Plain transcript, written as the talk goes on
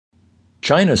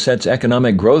China sets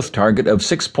economic growth target of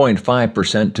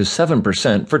 6.5% to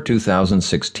 7% for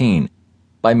 2016.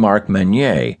 By Mark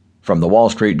Magnier, from the Wall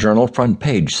Street Journal front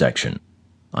page section.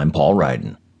 I'm Paul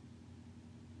Ryden.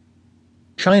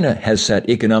 China has set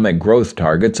economic growth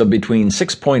targets of between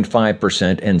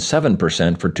 6.5% and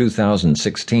 7% for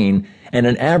 2016 and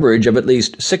an average of at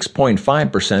least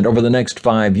 6.5% over the next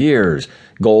 5 years,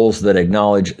 goals that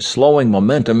acknowledge slowing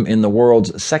momentum in the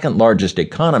world's second largest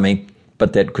economy,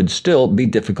 but that could still be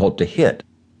difficult to hit.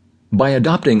 By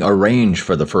adopting a range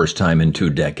for the first time in 2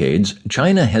 decades,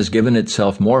 China has given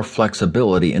itself more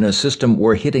flexibility in a system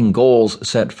where hitting goals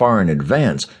set far in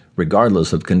advance,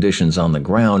 regardless of conditions on the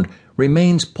ground,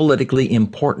 remains politically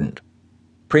important.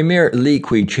 Premier Li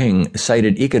Keqiang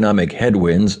cited economic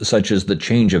headwinds such as the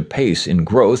change of pace in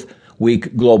growth,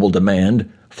 weak global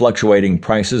demand, fluctuating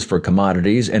prices for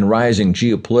commodities, and rising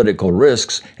geopolitical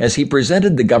risks as he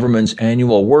presented the government's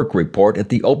annual work report at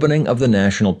the opening of the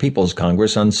National People's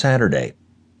Congress on Saturday.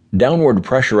 Downward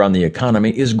pressure on the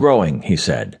economy is growing, he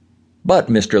said. But,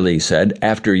 Mr. Li said,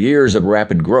 after years of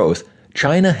rapid growth,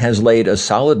 China has laid a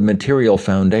solid material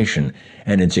foundation,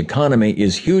 and its economy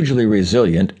is hugely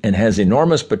resilient and has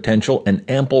enormous potential and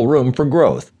ample room for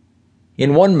growth.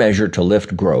 In one measure to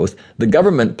lift growth, the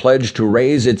government pledged to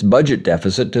raise its budget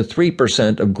deficit to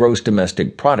 3% of gross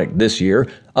domestic product this year,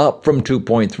 up from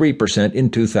 2.3% in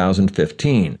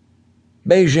 2015.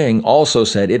 Beijing also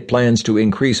said it plans to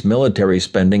increase military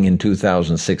spending in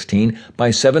 2016 by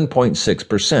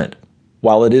 7.6%.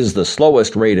 While it is the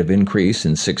slowest rate of increase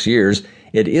in 6 years,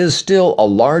 it is still a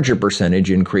larger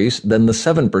percentage increase than the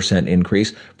 7%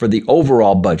 increase for the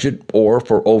overall budget or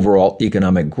for overall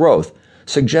economic growth,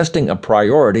 suggesting a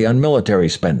priority on military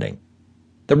spending.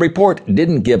 The report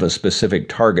didn't give a specific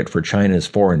target for China's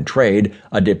foreign trade,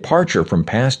 a departure from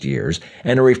past years,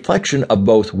 and a reflection of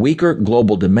both weaker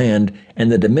global demand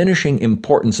and the diminishing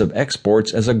importance of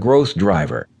exports as a growth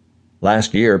driver.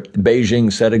 Last year,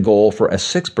 Beijing set a goal for a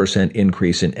 6%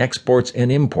 increase in exports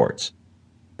and imports.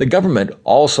 The government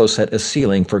also set a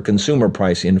ceiling for consumer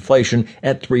price inflation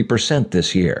at 3%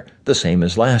 this year, the same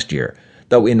as last year,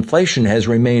 though inflation has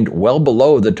remained well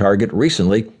below the target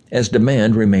recently as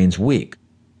demand remains weak.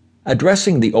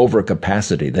 Addressing the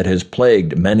overcapacity that has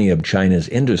plagued many of China's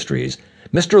industries,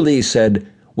 Mr. Li said,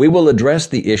 "We will address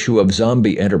the issue of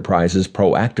zombie enterprises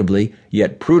proactively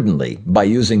yet prudently by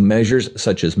using measures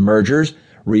such as mergers,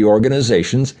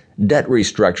 reorganizations, debt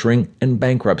restructuring, and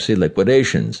bankruptcy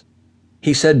liquidations."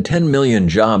 He said 10 million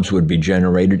jobs would be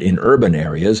generated in urban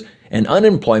areas and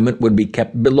unemployment would be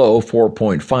kept below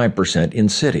 4.5% in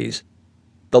cities.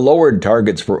 The lowered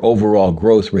targets for overall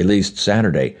growth released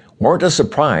Saturday weren't a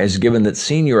surprise given that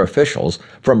senior officials,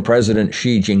 from President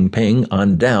Xi Jinping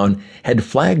on down, had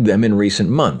flagged them in recent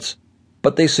months.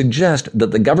 But they suggest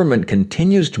that the government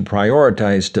continues to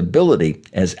prioritize stability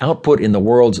as output in the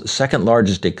world's second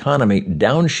largest economy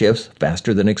downshifts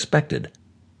faster than expected.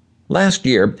 Last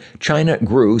year, China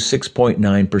grew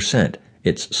 6.9%,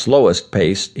 its slowest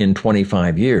pace in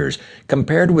 25 years,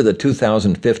 compared with a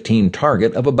 2015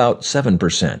 target of about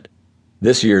 7%.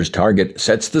 This year's target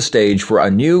sets the stage for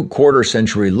a new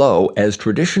quarter-century low as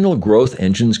traditional growth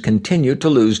engines continue to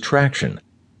lose traction.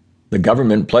 The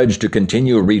government pledged to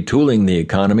continue retooling the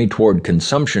economy toward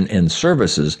consumption and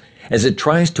services as it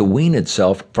tries to wean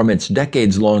itself from its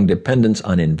decades-long dependence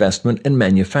on investment and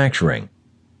manufacturing.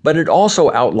 But it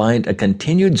also outlined a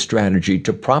continued strategy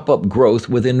to prop up growth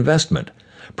with investment,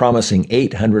 promising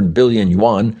 800 billion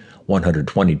yuan,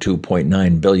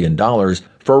 $122.9 billion,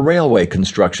 for railway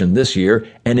construction this year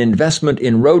and investment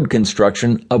in road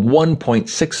construction of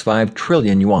 1.65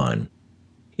 trillion yuan.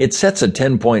 It sets a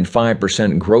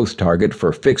 10.5% growth target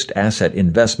for fixed asset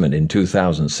investment in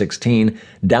 2016,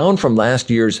 down from last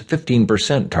year's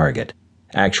 15% target.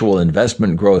 Actual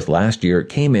investment growth last year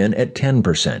came in at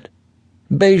 10%.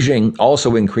 Beijing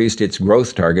also increased its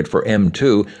growth target for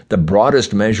M2, the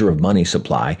broadest measure of money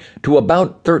supply, to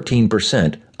about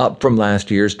 13%, up from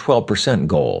last year's 12%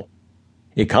 goal.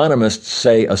 Economists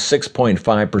say a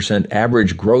 6.5%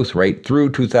 average growth rate through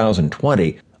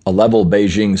 2020, a level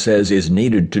Beijing says is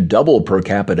needed to double per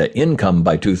capita income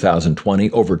by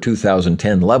 2020 over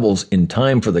 2010 levels in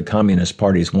time for the Communist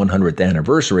Party's 100th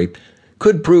anniversary,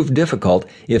 could prove difficult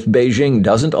if Beijing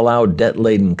doesn't allow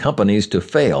debt-laden companies to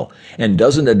fail and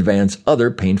doesn't advance other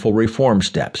painful reform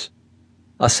steps.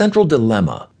 A central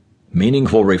dilemma.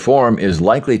 Meaningful reform is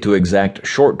likely to exact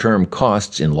short-term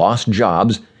costs in lost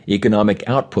jobs, economic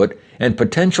output, and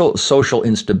potential social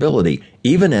instability,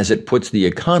 even as it puts the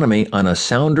economy on a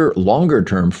sounder,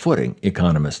 longer-term footing,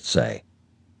 economists say.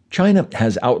 China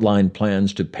has outlined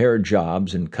plans to pare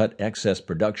jobs and cut excess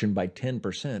production by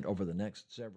 10% over the next several